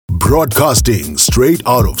Broadcasting straight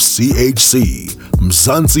out of CHC,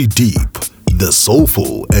 Mzansi Deep, the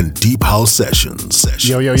soulful and deep house sessions.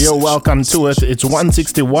 Yo, welcome to it. It's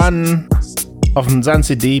 161 of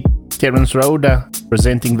Mzansi Deep, Terence Roda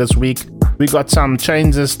presenting this week. We got some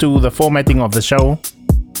changes to the formatting of the show,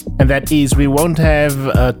 and that is we won't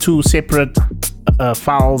have two separate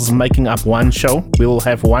files making up one show. We will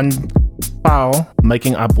have one file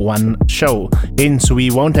making up one show. Hence, we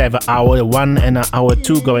won't have hour 1 and hour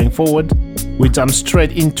 2 going forward. We jump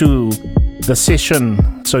straight into the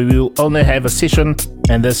session. So we'll only have a session,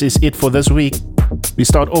 and this is it for this week. We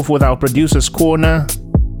start off with our producer's corner,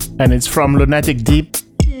 and it's from Lunatic Deep,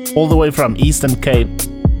 all the way from Eastern Cape.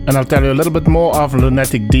 And I'll tell you a little bit more of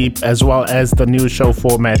Lunatic Deep as well as the new show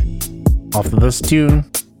format after this tune.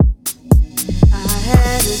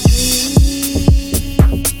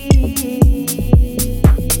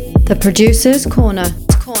 The producer's corner.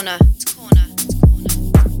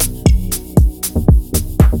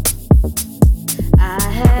 I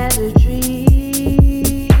had a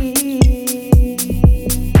dream.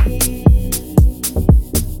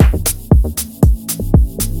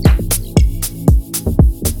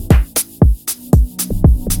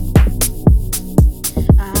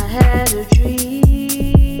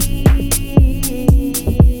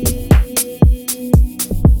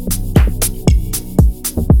 I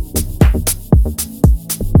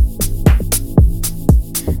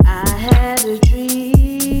had a dream.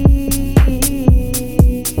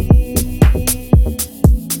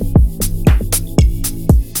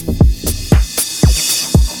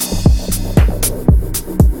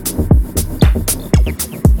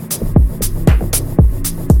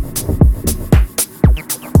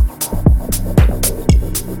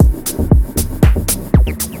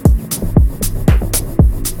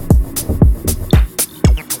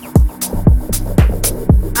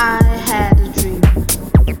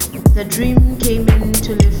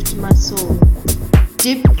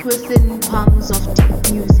 Within palms of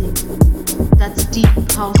deep music, that's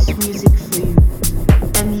deep house music for you.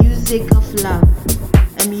 A music of love,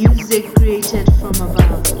 a music created from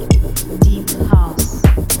above, deep house.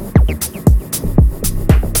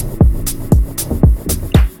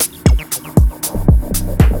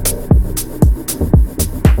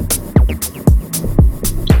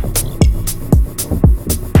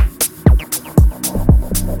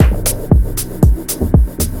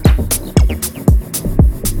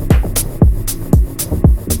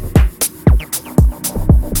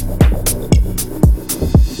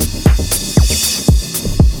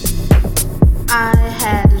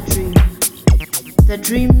 The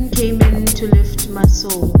dream came in to lift my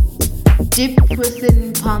soul, deep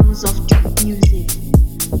within palms of deep music,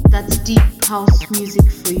 that's deep house music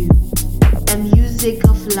for you. A music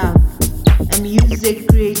of love, a music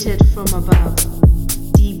created from above,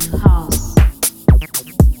 deep house.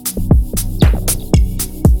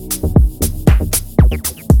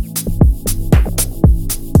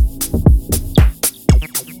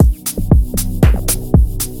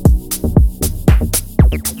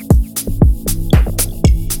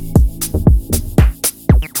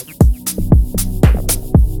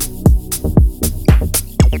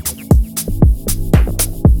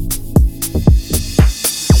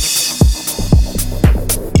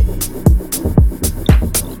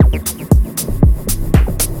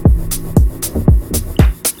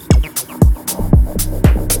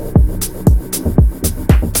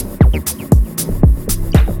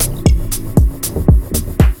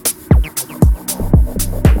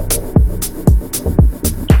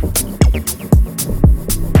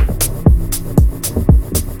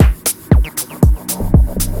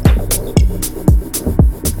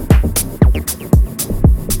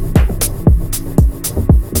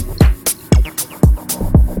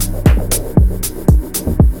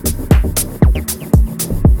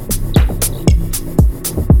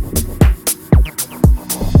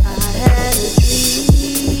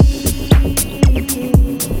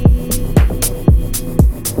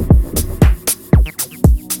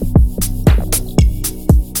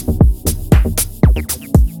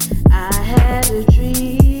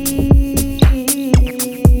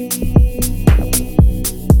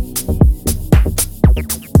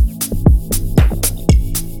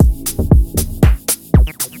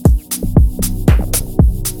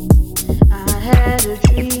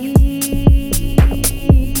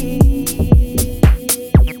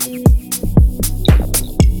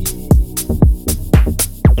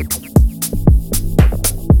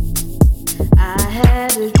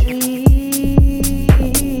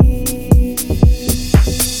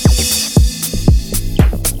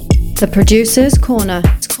 The producer's corner.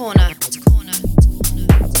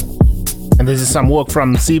 And this is some work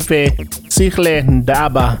from Sihle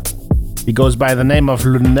Ndaba. He goes by the name of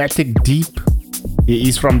Lunatic Deep. He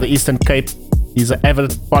is from the Eastern Cape. He's an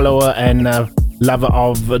avid follower and lover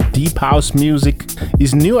of deep house music.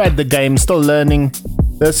 He's new at the game, still learning.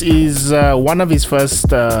 This is one of his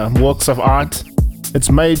first works of art.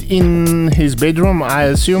 It's made in his bedroom, I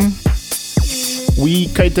assume. We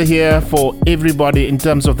cater here for everybody in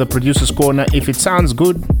terms of the producer's corner. If it sounds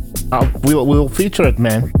good, we'll feature it,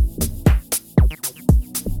 man.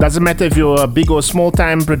 Doesn't matter if you're a big or small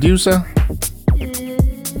time producer.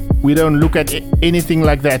 We don't look at anything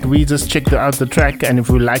like that. We just check out the track, and if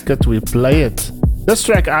we like it, we play it. This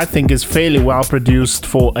track, I think, is fairly well produced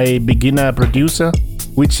for a beginner producer,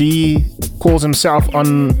 which he calls himself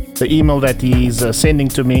on the email that he's sending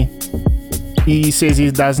to me. He says he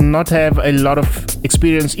does not have a lot of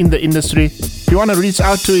experience in the industry. If you want to reach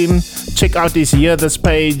out to him, check out his Hear This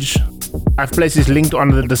page. I've placed his link on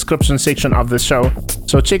the description section of the show.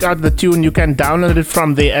 So check out the tune. You can download it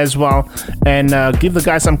from there as well. And give the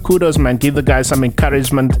guy some kudos, man. Give the guy some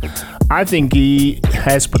encouragement. I think he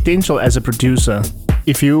has potential as a producer.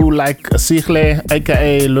 If you like Sihle,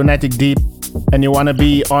 aka Lunatic Deep, and you want to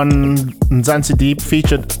be on Mzansi Deep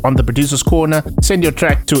featured on the Producer's Corner, send your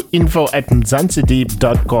track to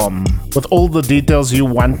info@mzansideep.com with all the details you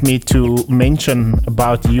want me to mention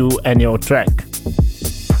about you and your track.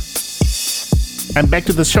 And back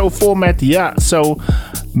to the show format, so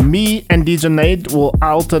me and DJ Nate will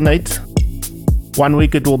alternate. 1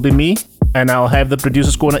 week it will be me, and I'll have the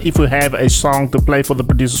Producer's Corner. If we have a song to play for the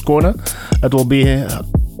Producer's Corner, it will be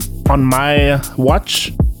on my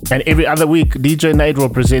watch. And every other week, DJ Nate will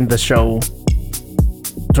present the show,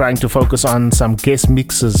 trying to focus on some guest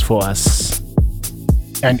mixes for us.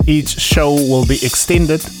 And each show will be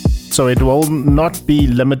extended, so it will not be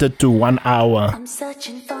limited to 1 hour. I'm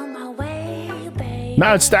searching for my way, baby.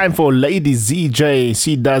 Now it's time for Lady ZJ.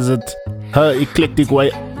 She does it her eclectic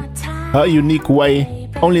way, her unique way,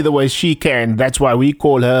 only the way she can. That's why we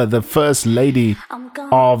call her the First Lady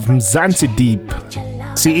of Mzansi Deep.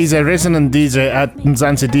 She is a resident DJ at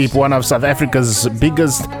Mzansi Deep, one of South Africa's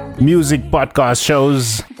biggest music podcast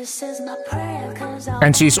shows.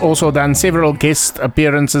 And she's also done several guest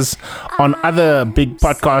appearances on other big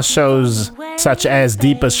podcast shows, such as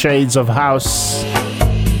Deeper Shades of House.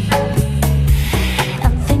 I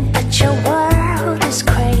think that your world is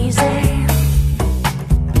crazy.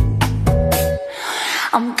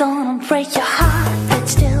 I'm gonna break your heart, but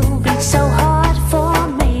still be so hard for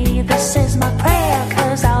me. This is my prayer,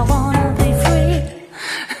 'cause I wanna be free.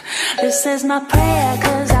 This is my prayer,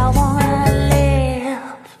 'cause I wanna live.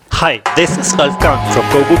 Hi, this is Ralph Gang from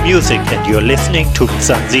Gogo Music, and you're listening to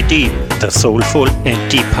Mzansi Deep, the soulful and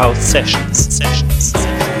deep house sessions.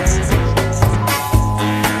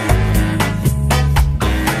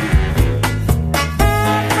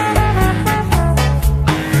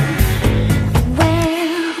 When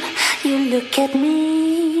you look at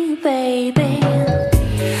me, baby,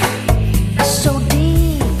 so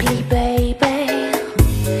deeply, baby,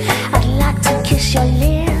 I'd like to kiss your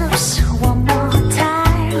lips one more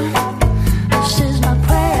time. This is my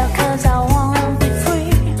prayer, 'cause I wanna be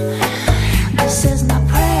free. This is my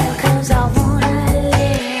prayer, 'cause I wanna live.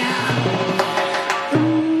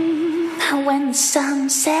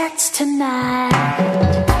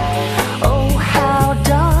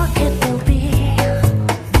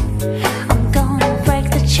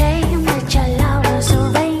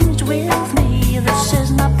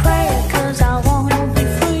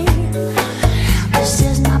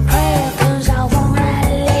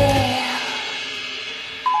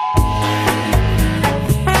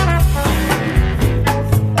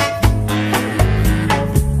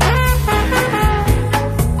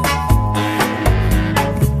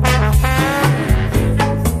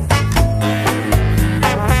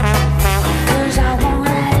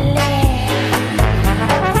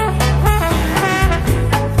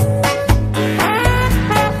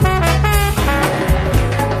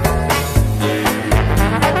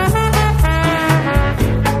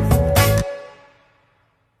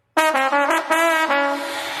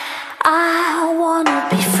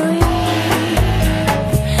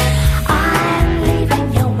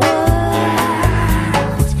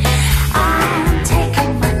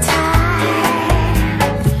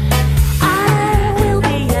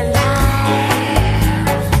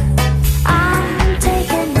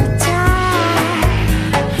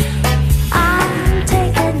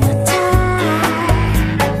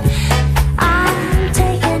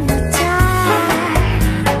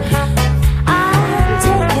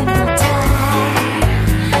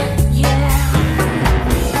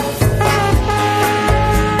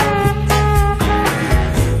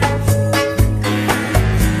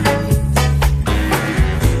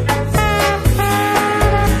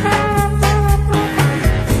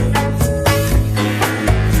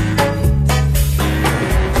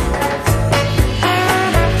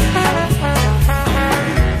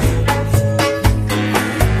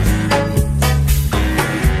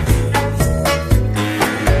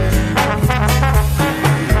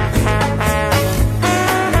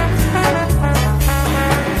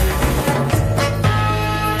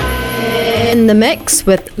 the mix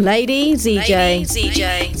with Lady ZJ.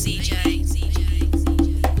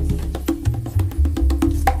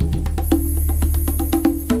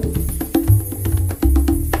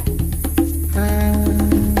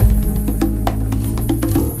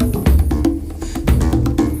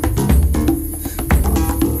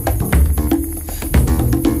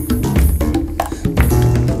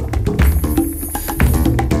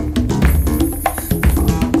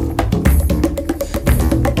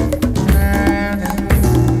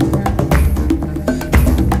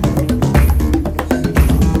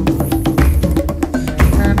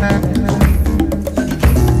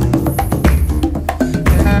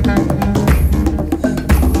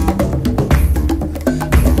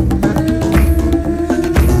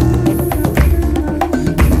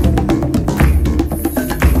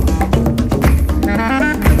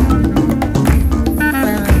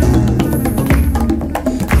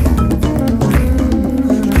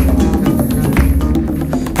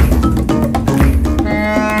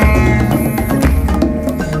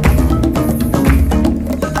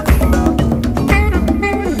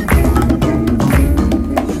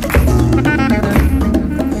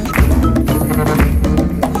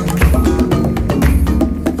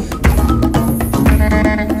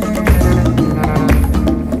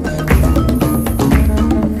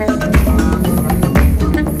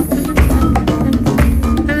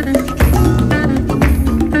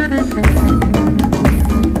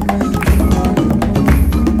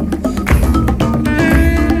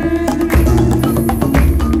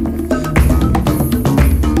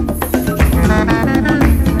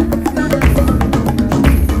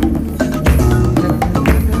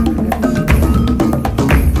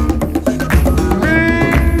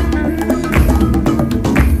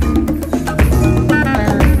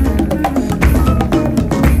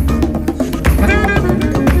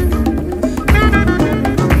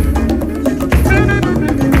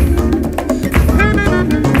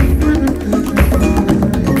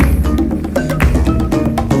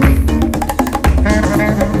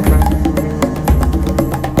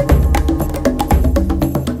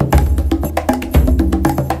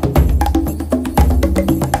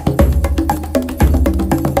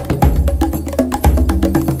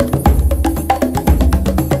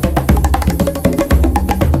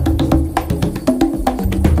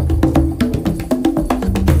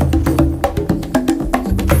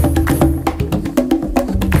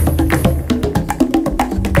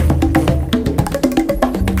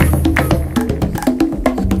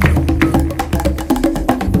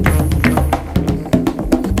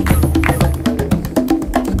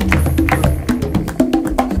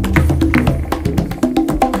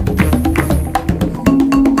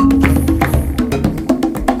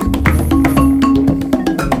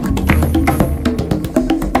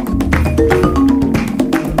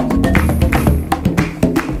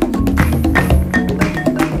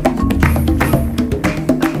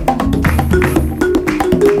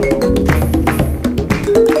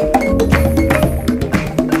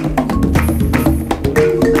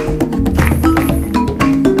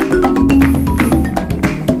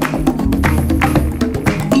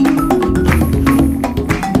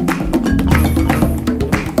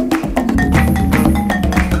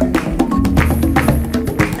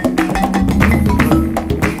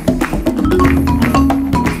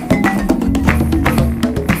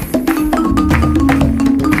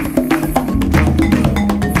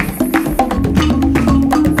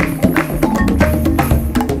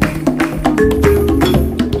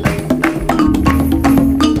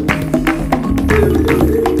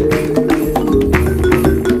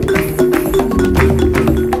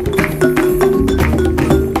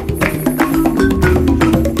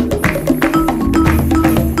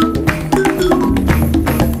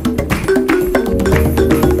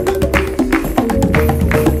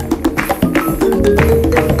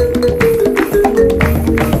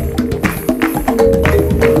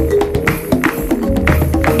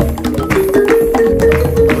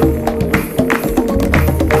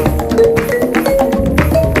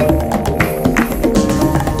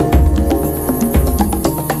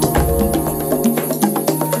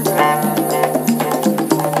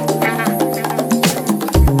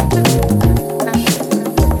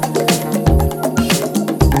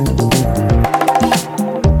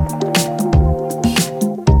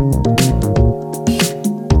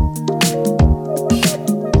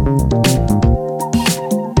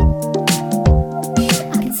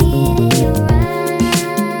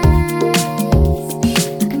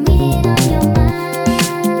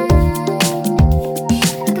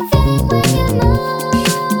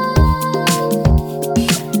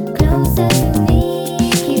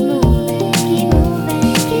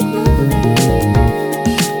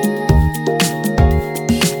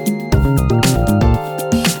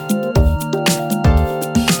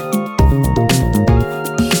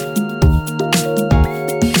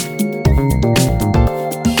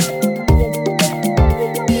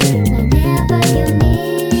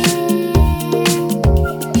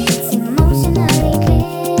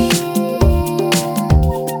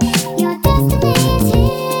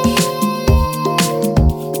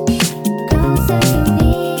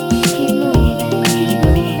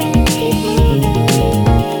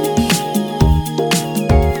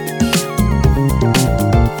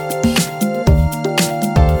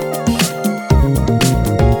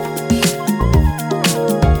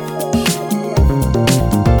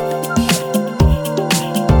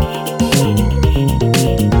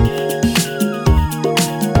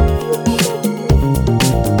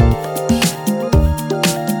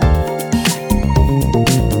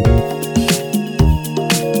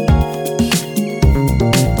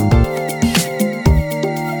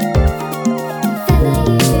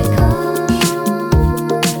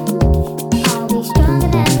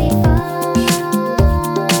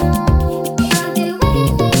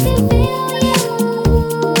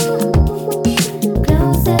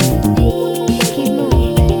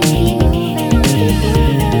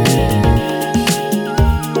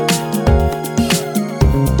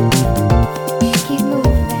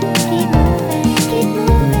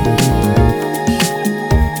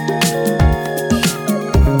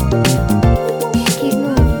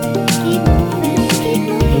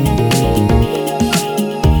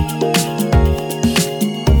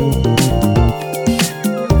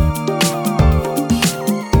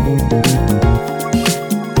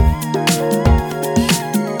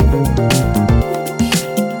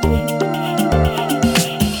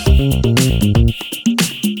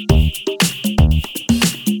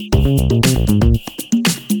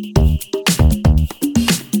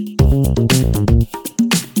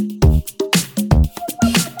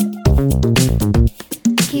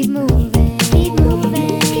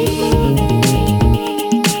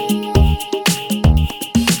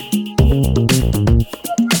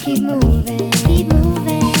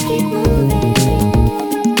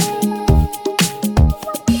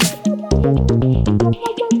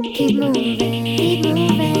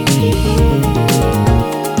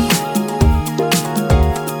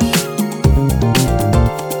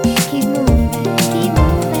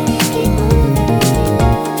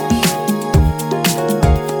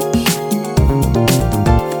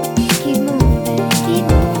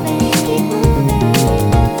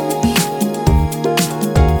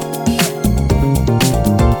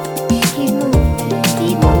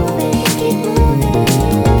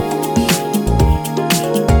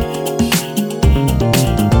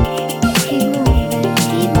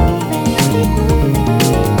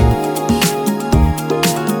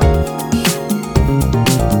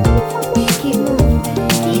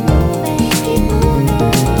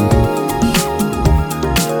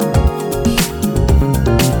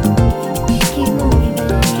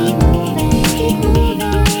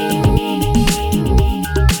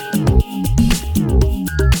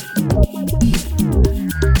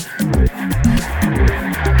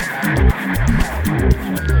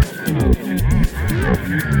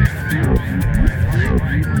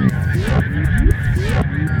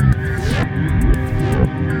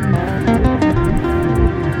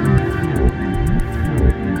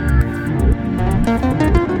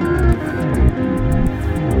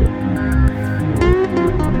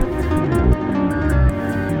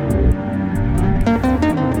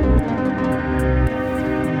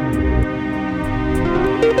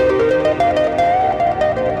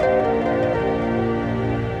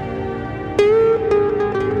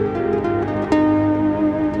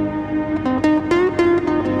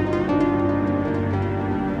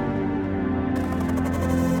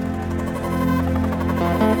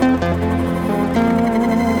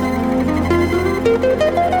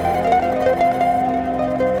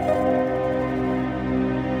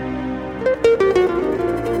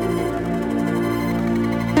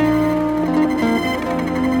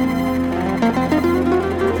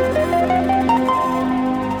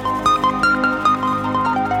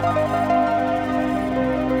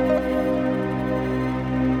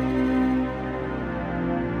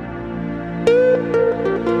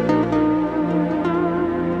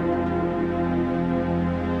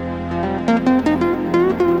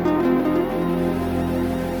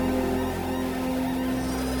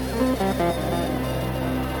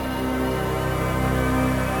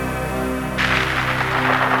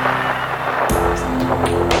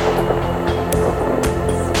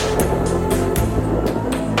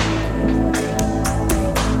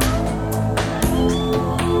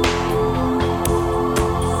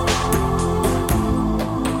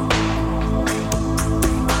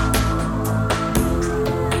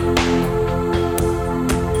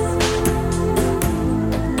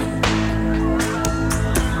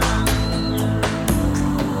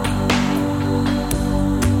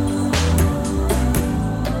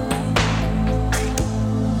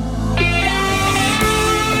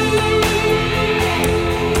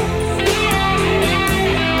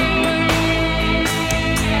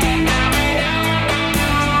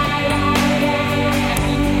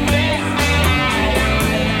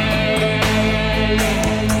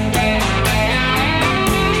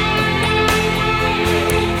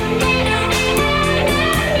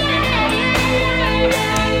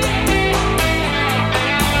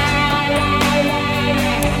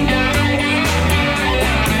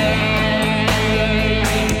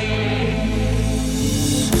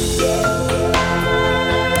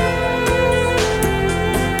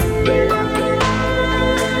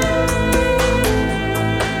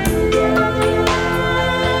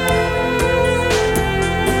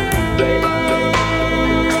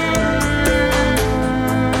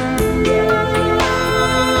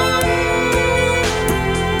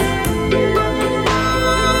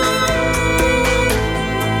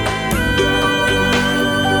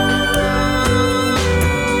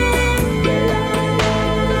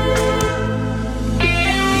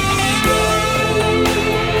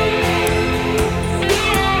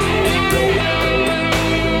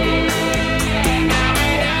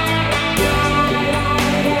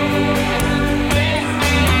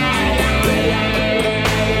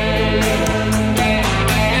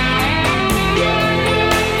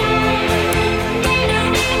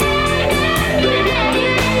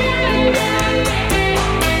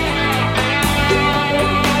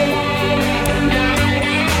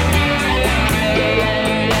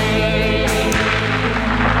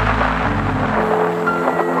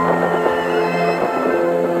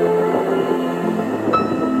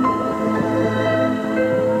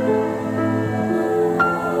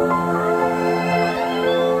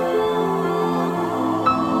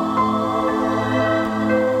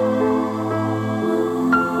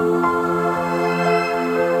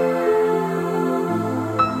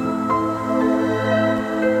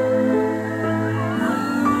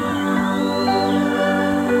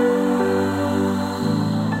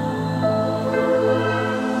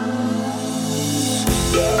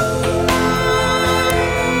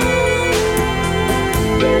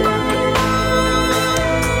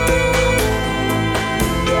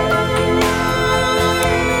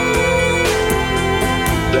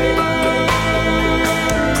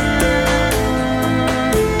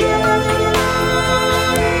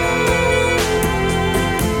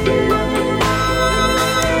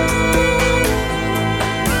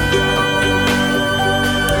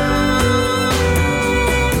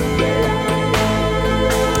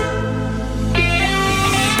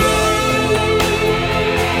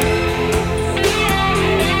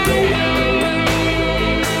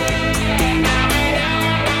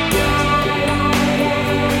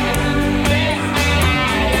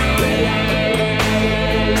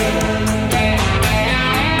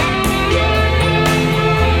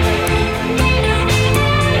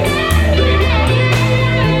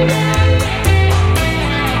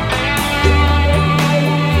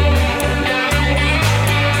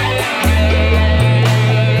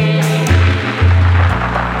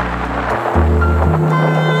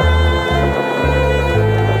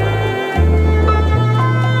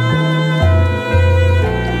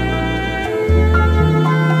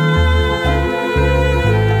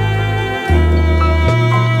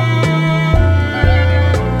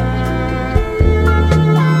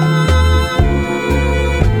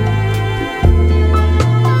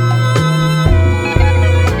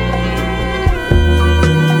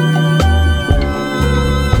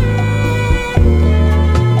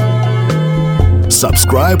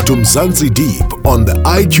 Subscribe to Mzansi Deep on the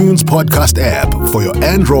iTunes podcast app for your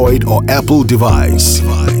Android or Apple device.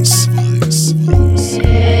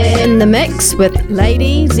 In the mix with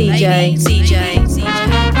Lady ZJ.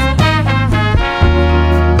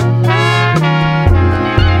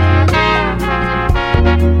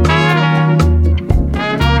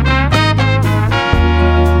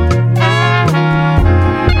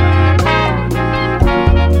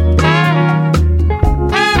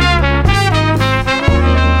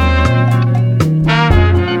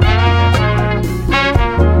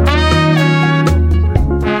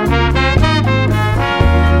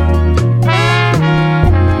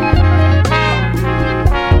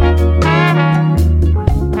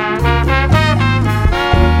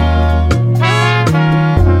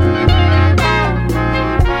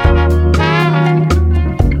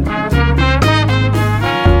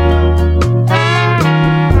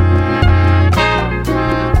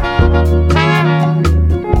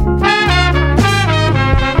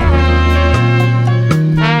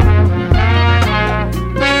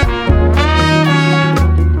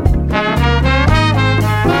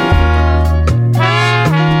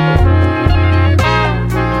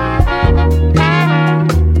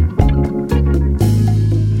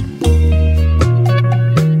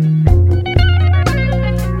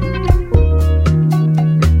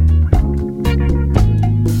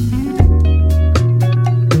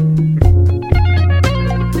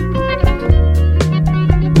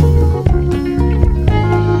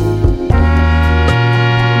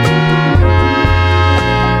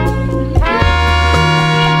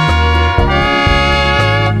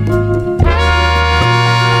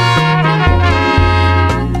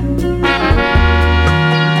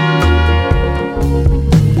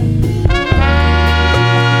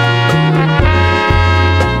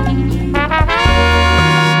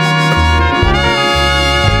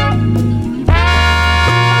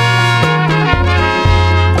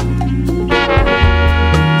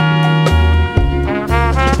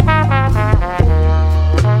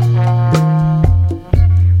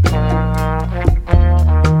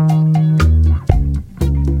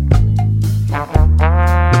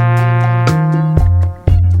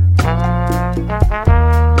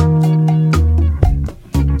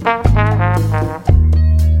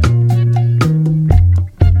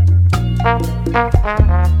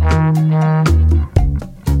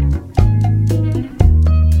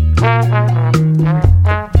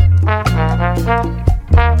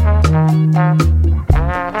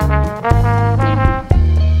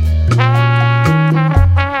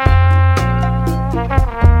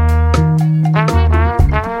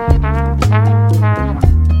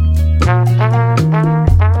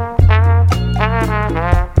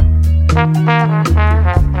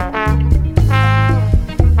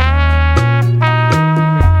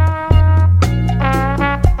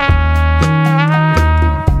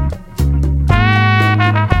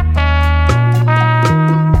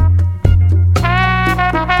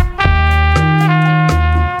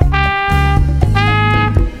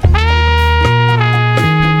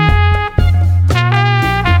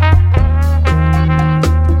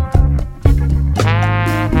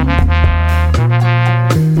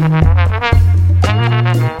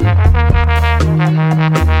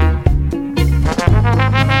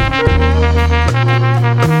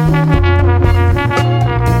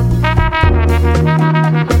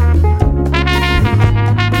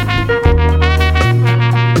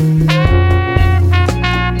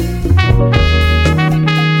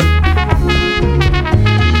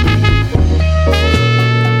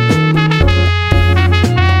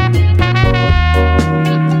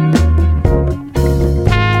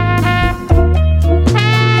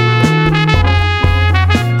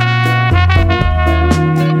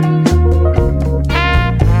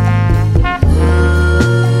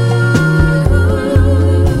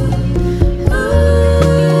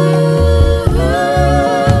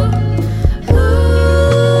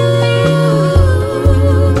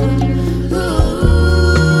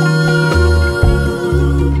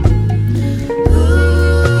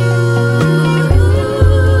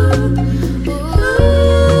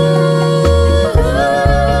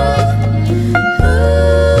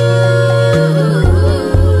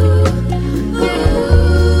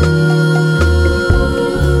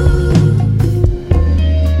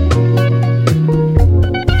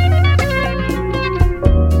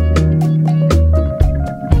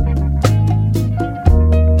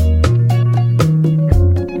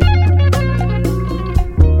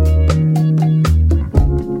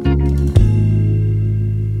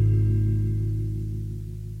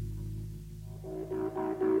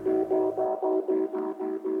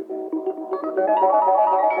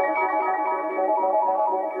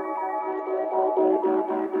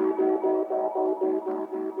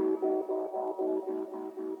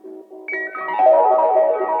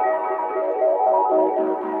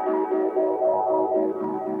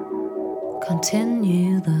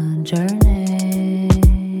 Continue the journey.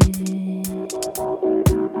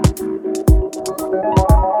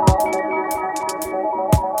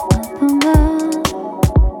 Up and down.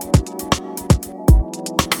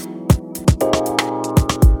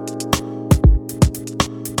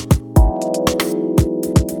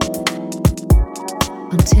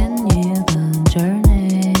 Continue the journey.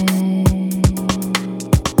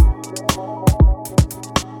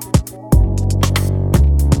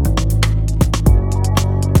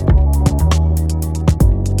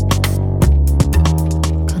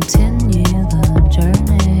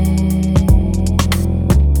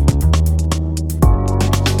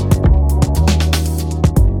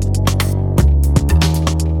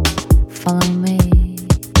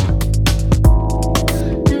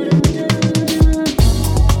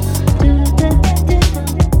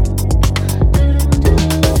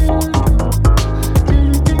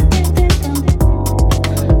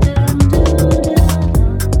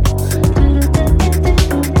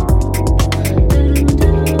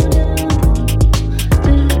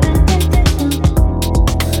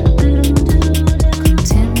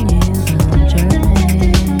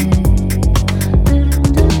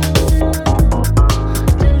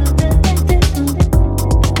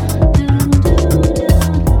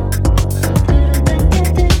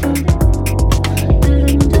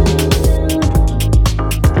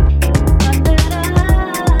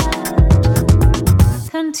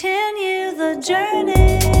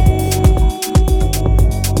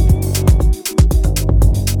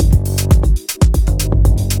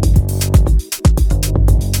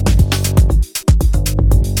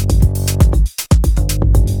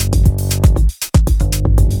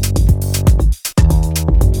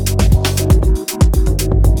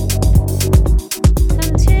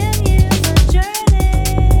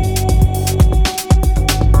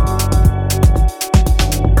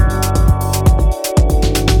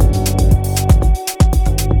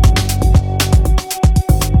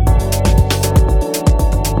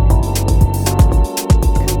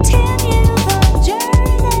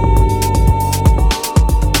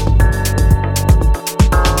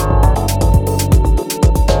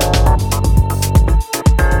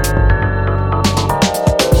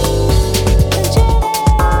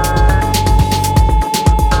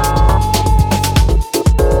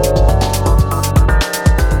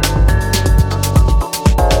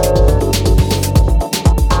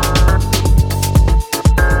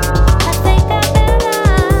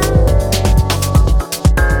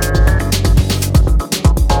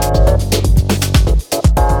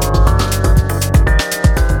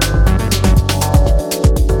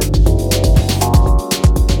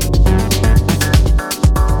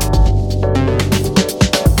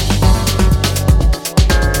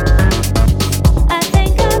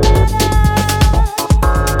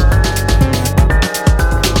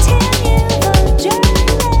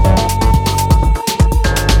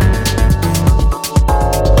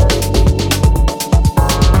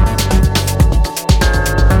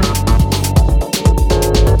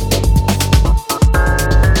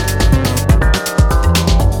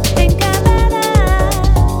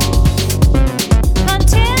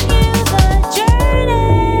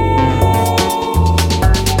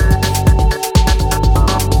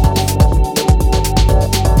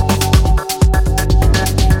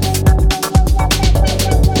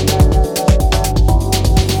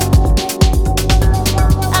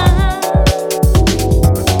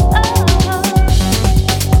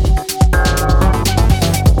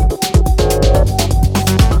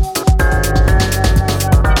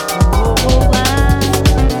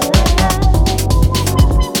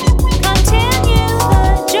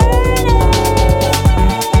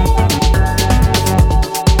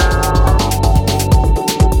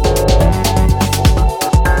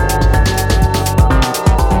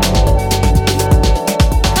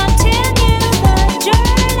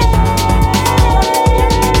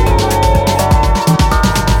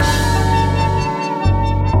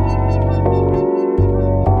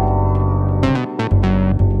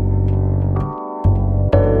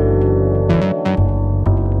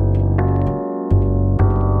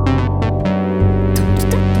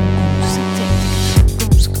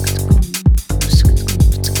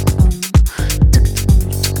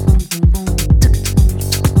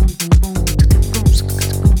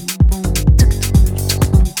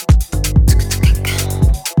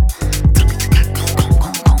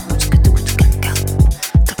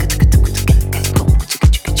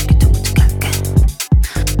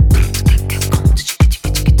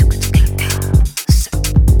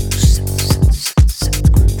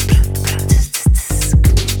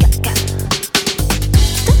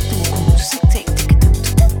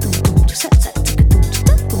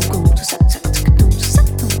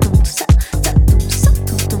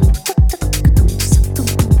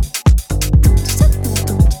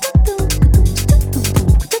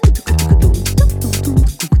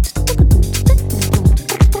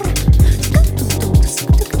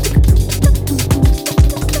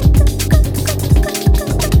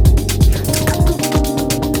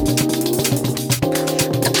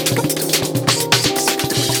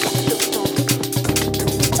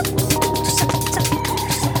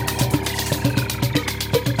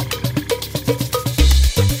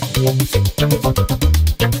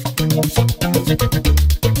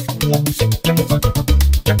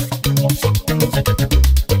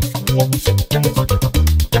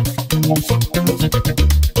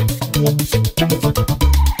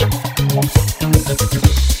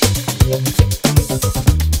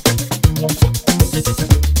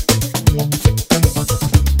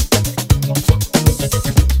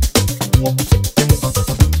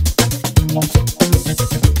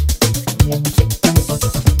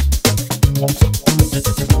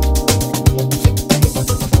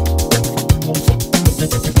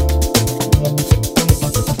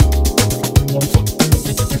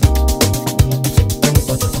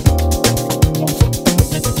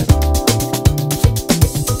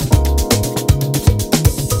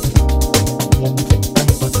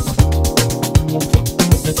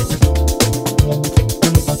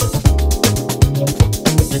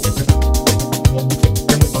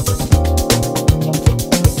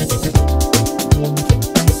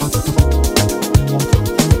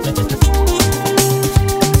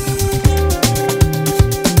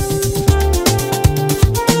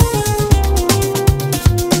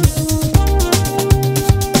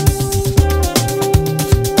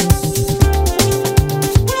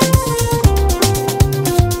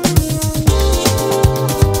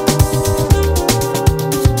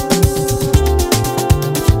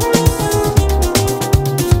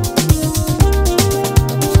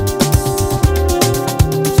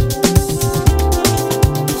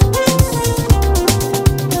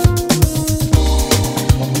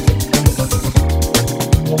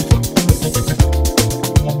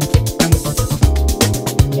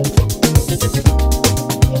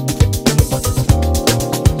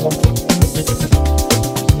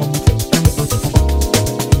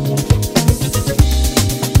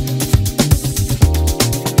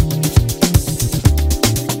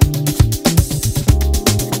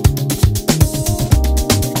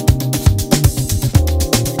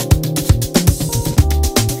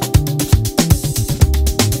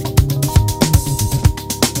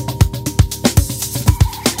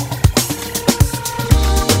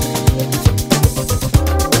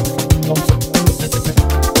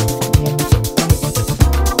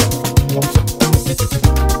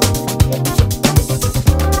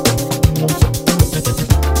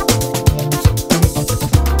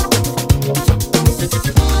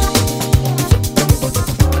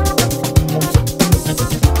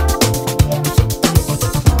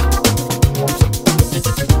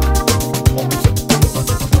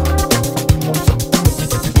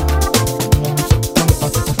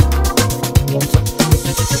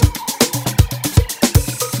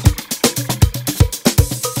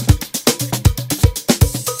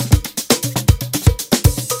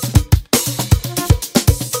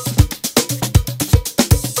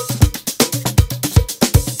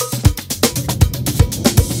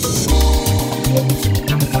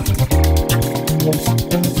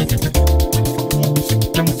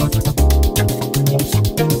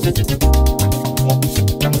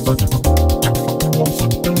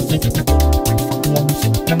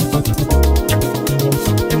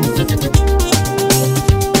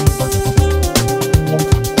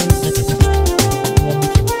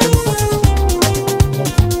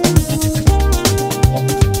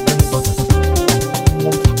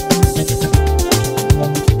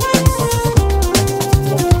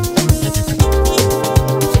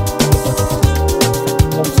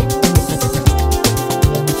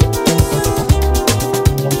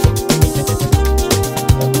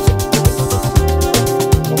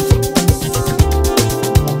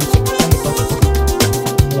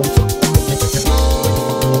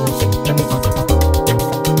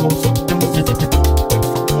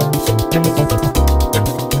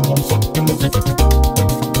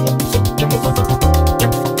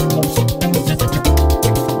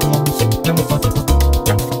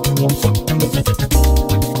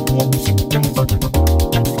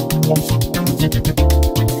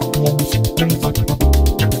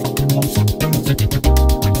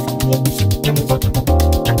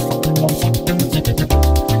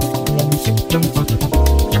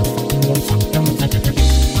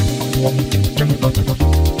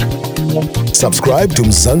 Subscribe to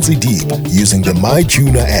Mzansi Deep using the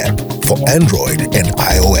MyTuner app for Android and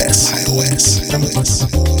iOS.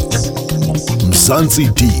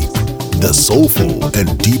 Mzansi Deep, the soulful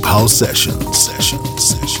and deep house sessions.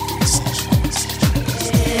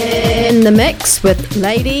 In the mix with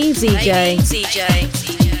Lady ZJ.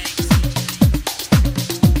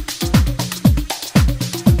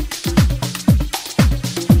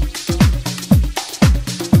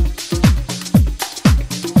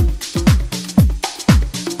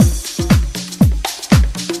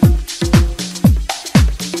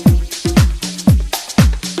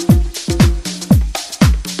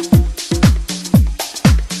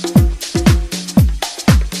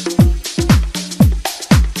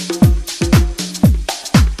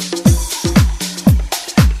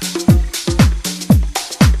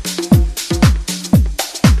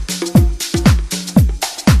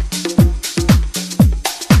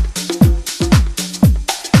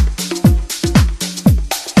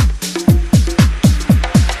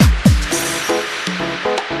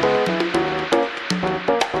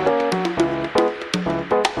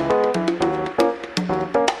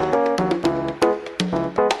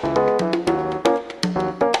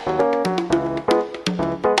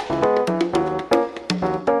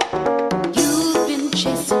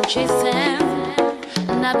 chasing,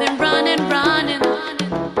 and I've been running.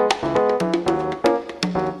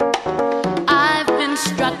 I've been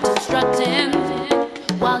strutting,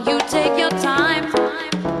 while you take your time.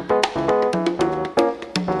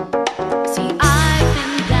 See, I've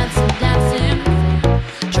been dancing,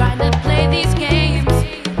 trying to play these games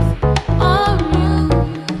on you.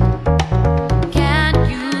 Can't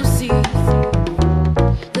you see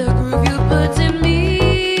the groove you put in me?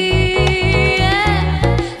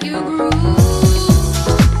 Yeah, you groove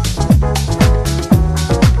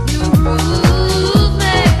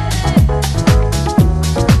me.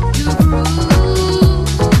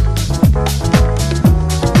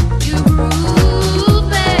 You groove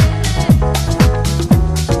me.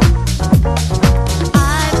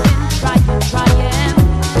 I've been trying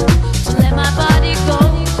to let my body go.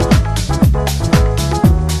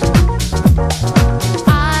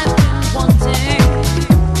 I've been wanting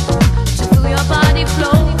to feel your body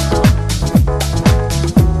flow.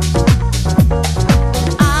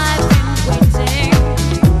 I've been waiting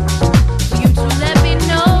for you to let me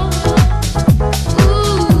know,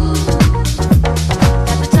 ooh,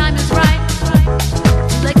 that the time is right to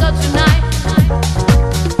let go tonight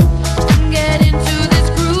and get into this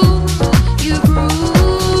groove. You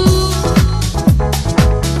groove me.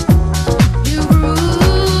 You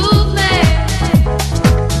groove me.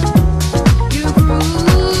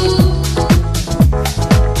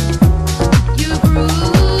 You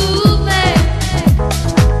groove me.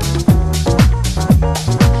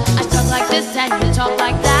 I talk like this and you talk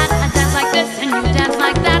like that. I dance like this and you dance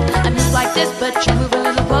like that. I move like this but you move a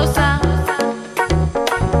little closer.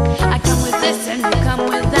 I come with this and you come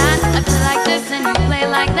with that. I play like this and you play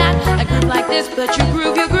like that. I groove like this but you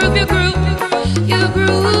groove. You groove me. You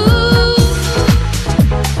groove.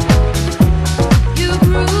 You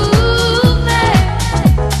me.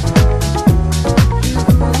 You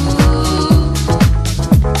groove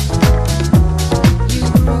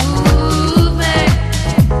me.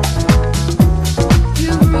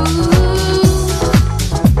 You groove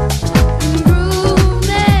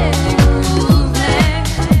me.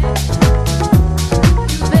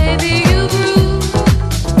 Baby, you groove.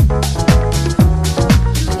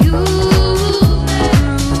 You groove me.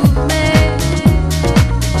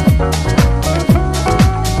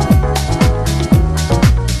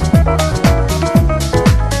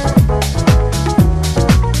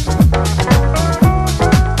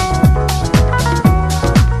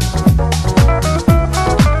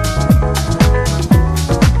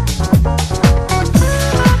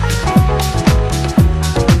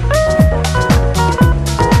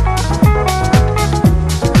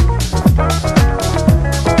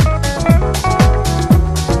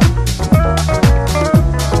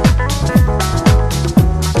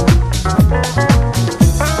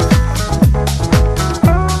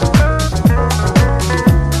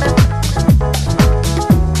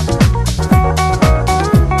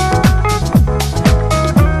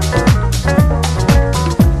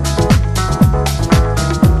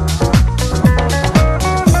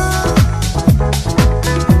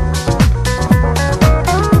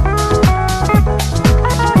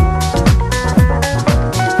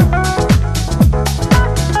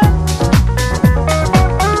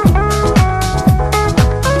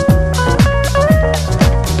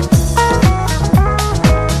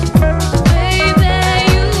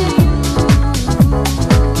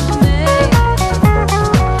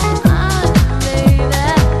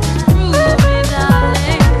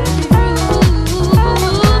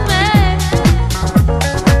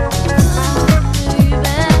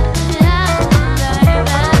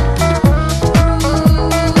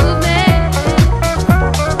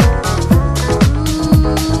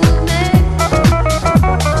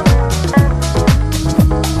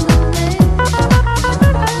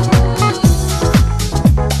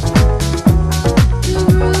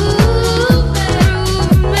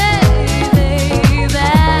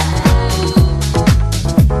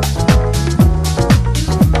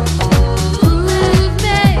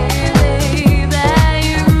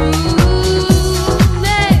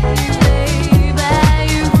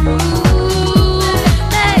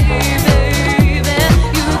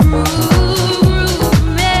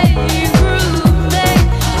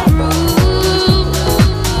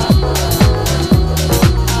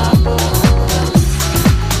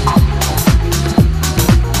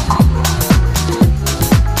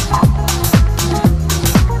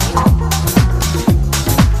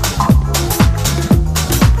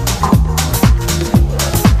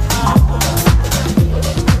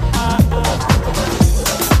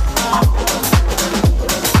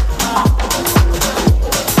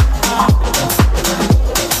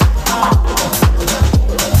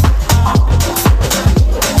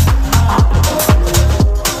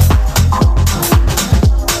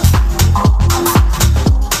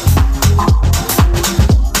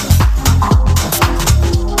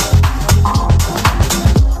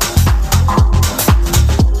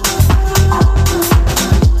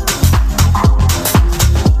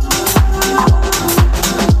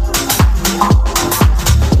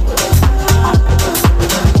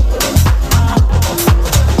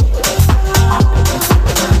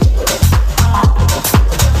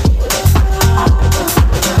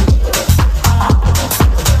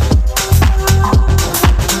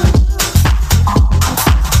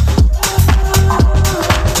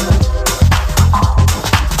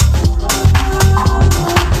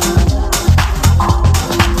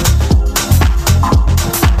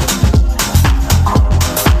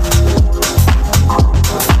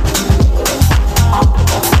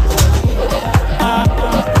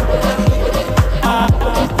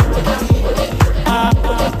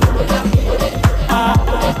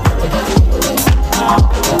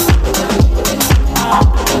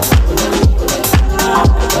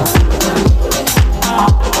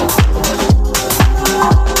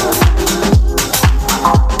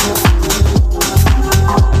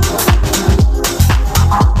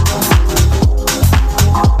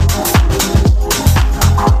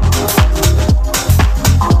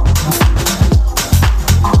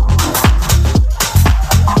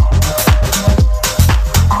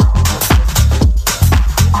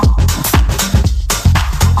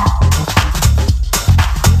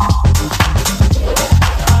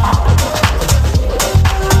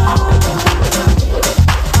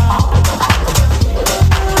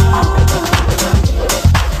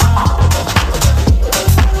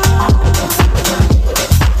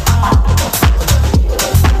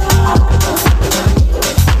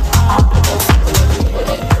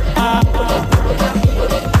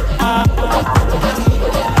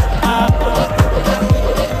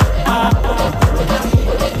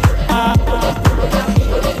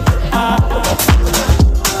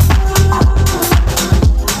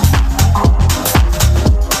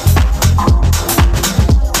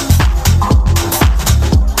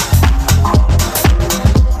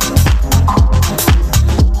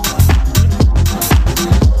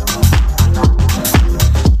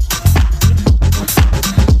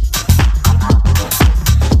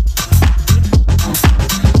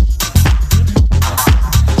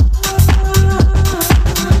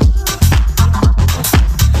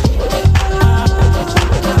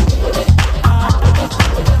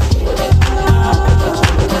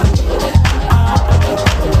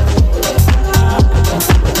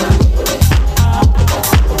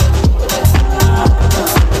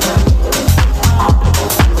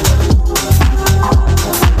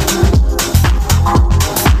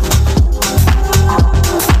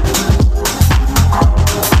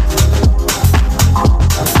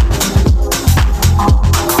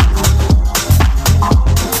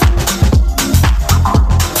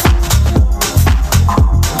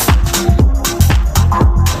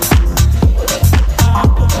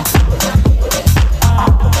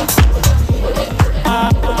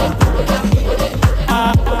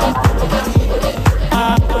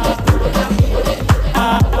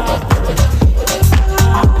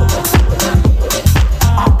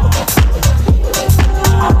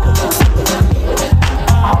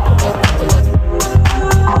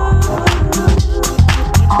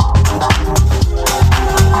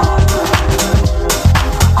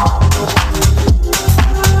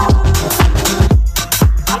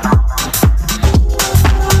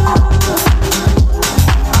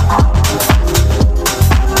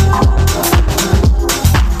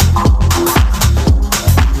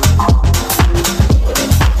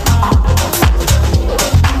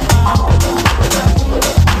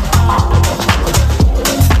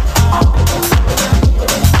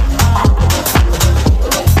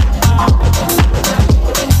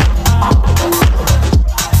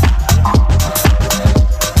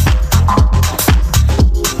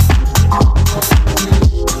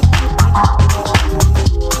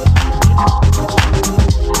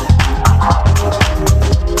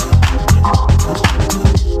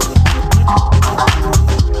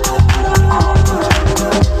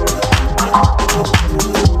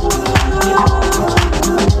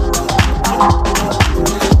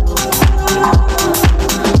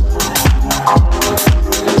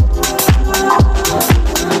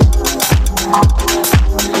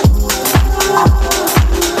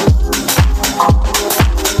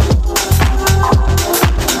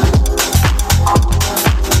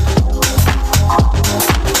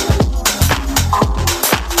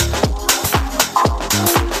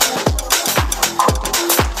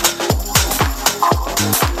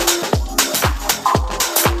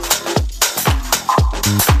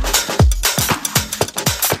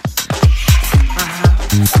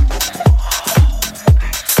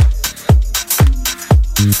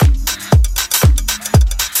 Oh,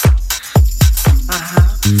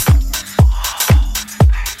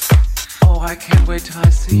 I can't wait till I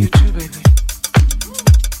see you too, baby.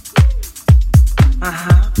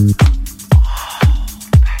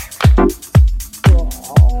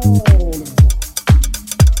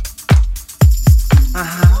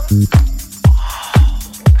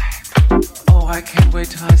 Oh, I can't wait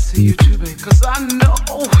till I see you too, baby. 'Cause I know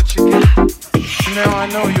what you got. Now I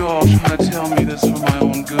know you're all trying to tell me this for my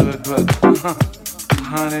own good, but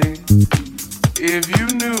honey, if you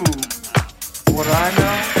knew what I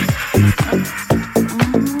know.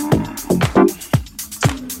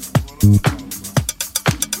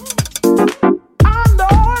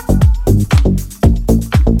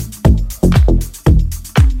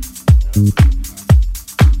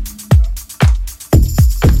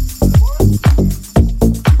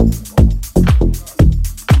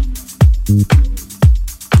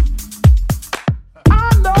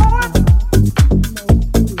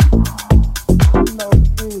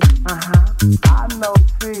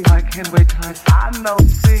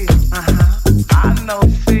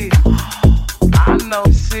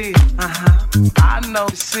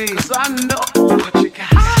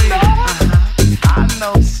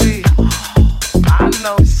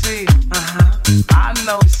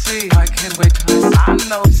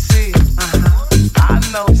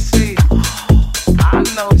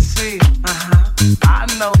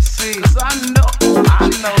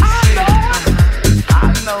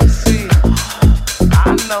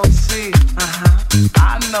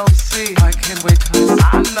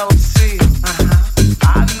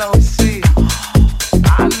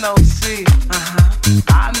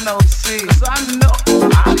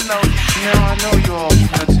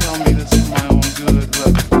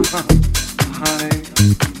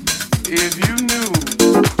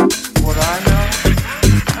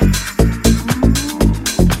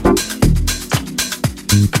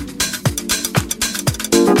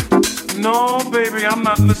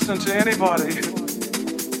 To anybody,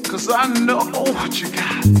 'cause I know what you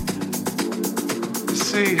got.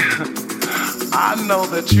 See, I know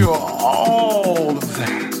that you're all of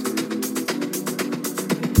that.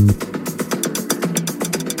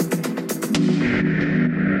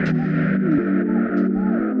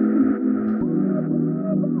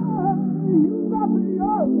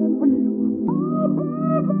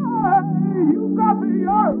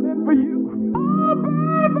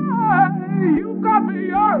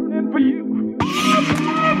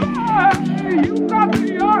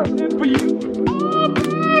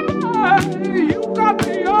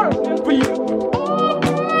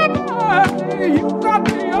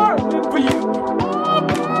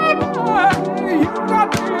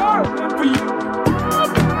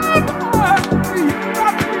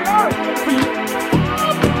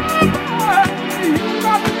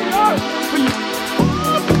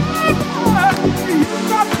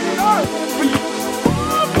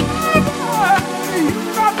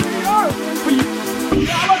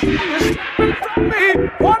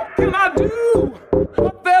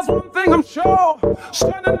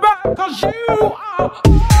 Standing back 'cause you are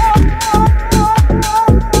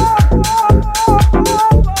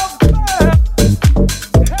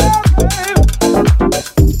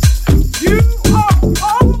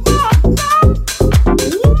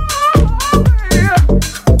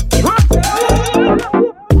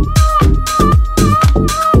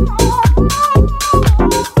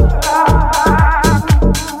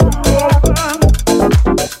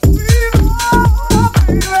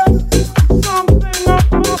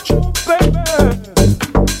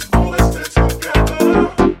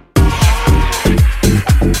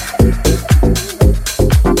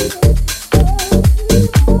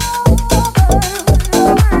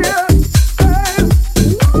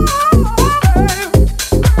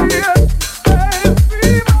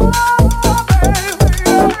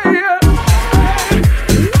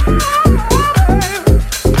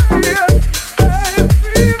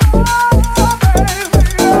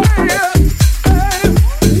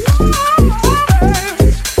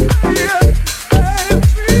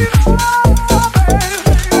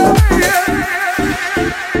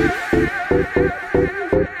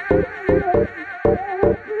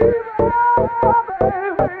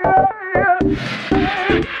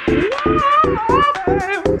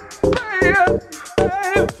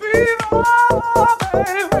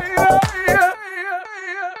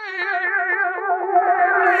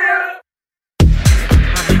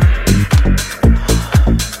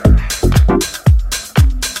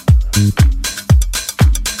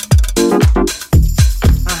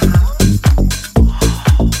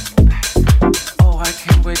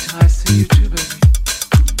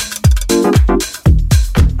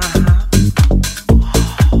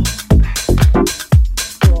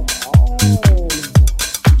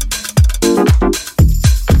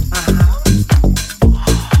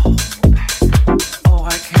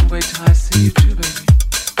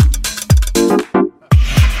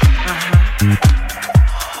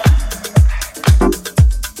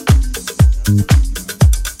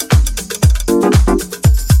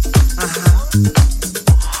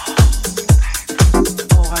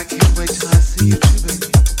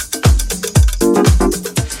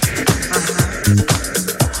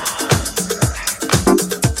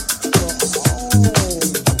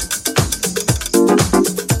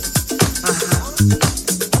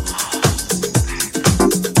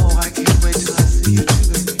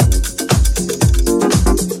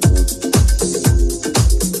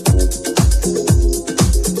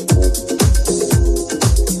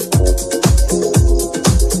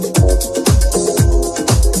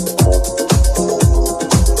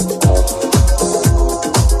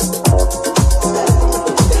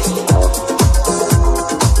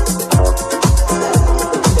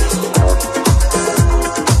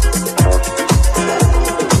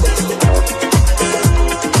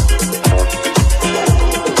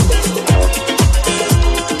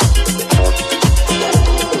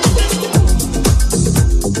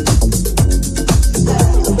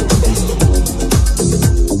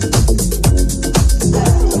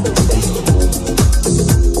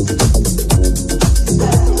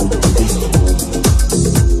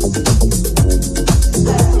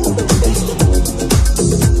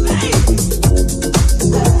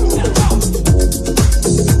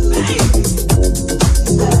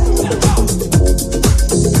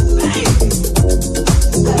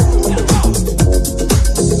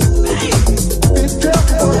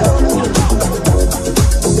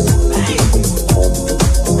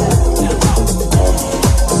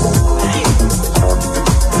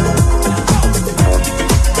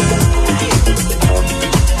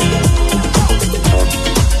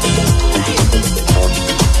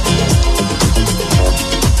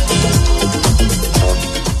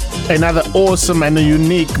Another awesome and a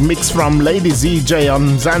unique mix from Lady ZJ on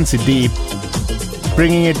Mzansi Deep,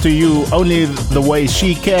 bringing it to you only the way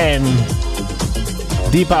she can.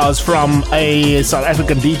 Deep House from a South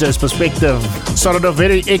African DJ's perspective, started off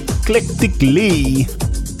very eclectically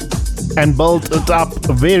and built it up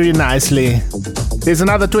very nicely. There's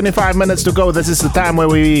another 25 minutes to go. This is the time where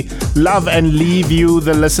we love and leave you,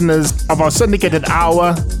 the listeners of our syndicated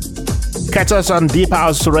hour. Catch us on Deep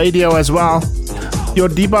House Radio as well. Your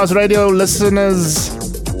Deep House Radio listeners,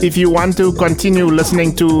 if you want to continue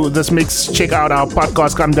listening to this mix, check out our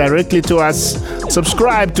podcast. Come directly to us.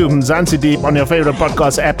 Subscribe to Mzansi Deep on your favorite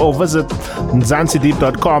podcast app or visit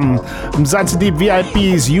mzansideep.com. Mzansi Deep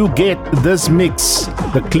VIPs, you get this mix,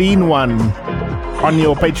 the clean one, on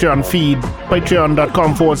your Patreon feed,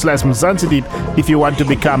 patreon.com/Mzansi Deep, if you want to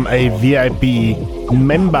become a VIP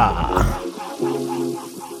member.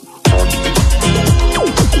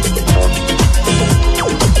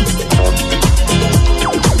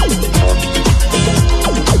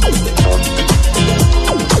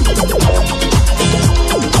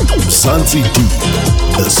 Mzansi Deep,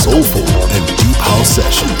 the soulful and deep house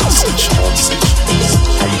sessions.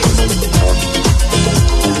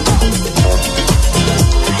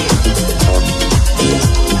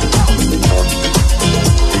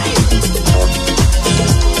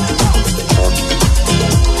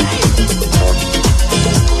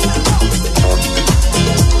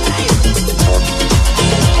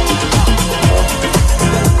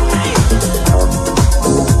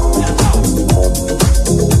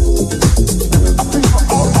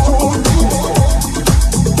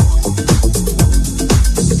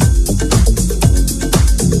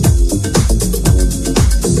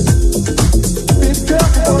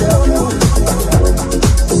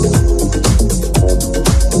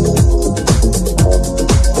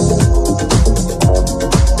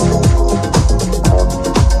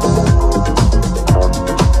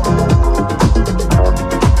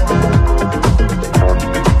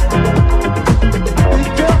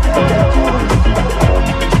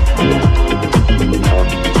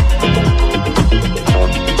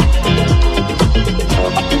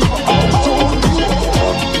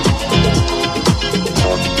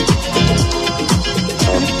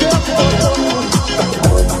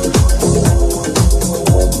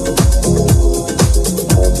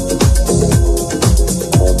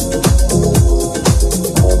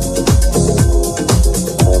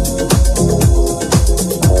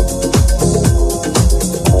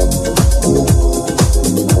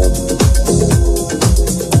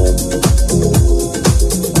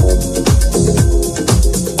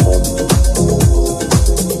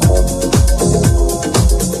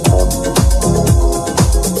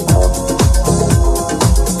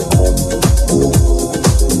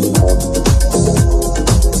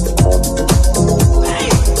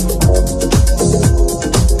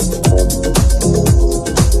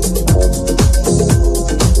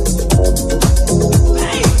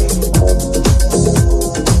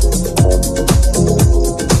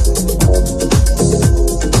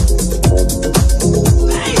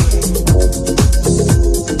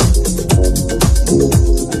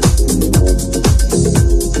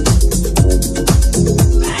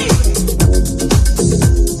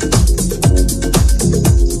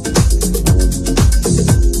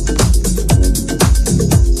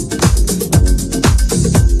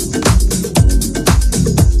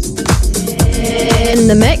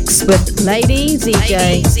 the mix with Lady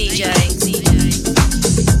ZJ.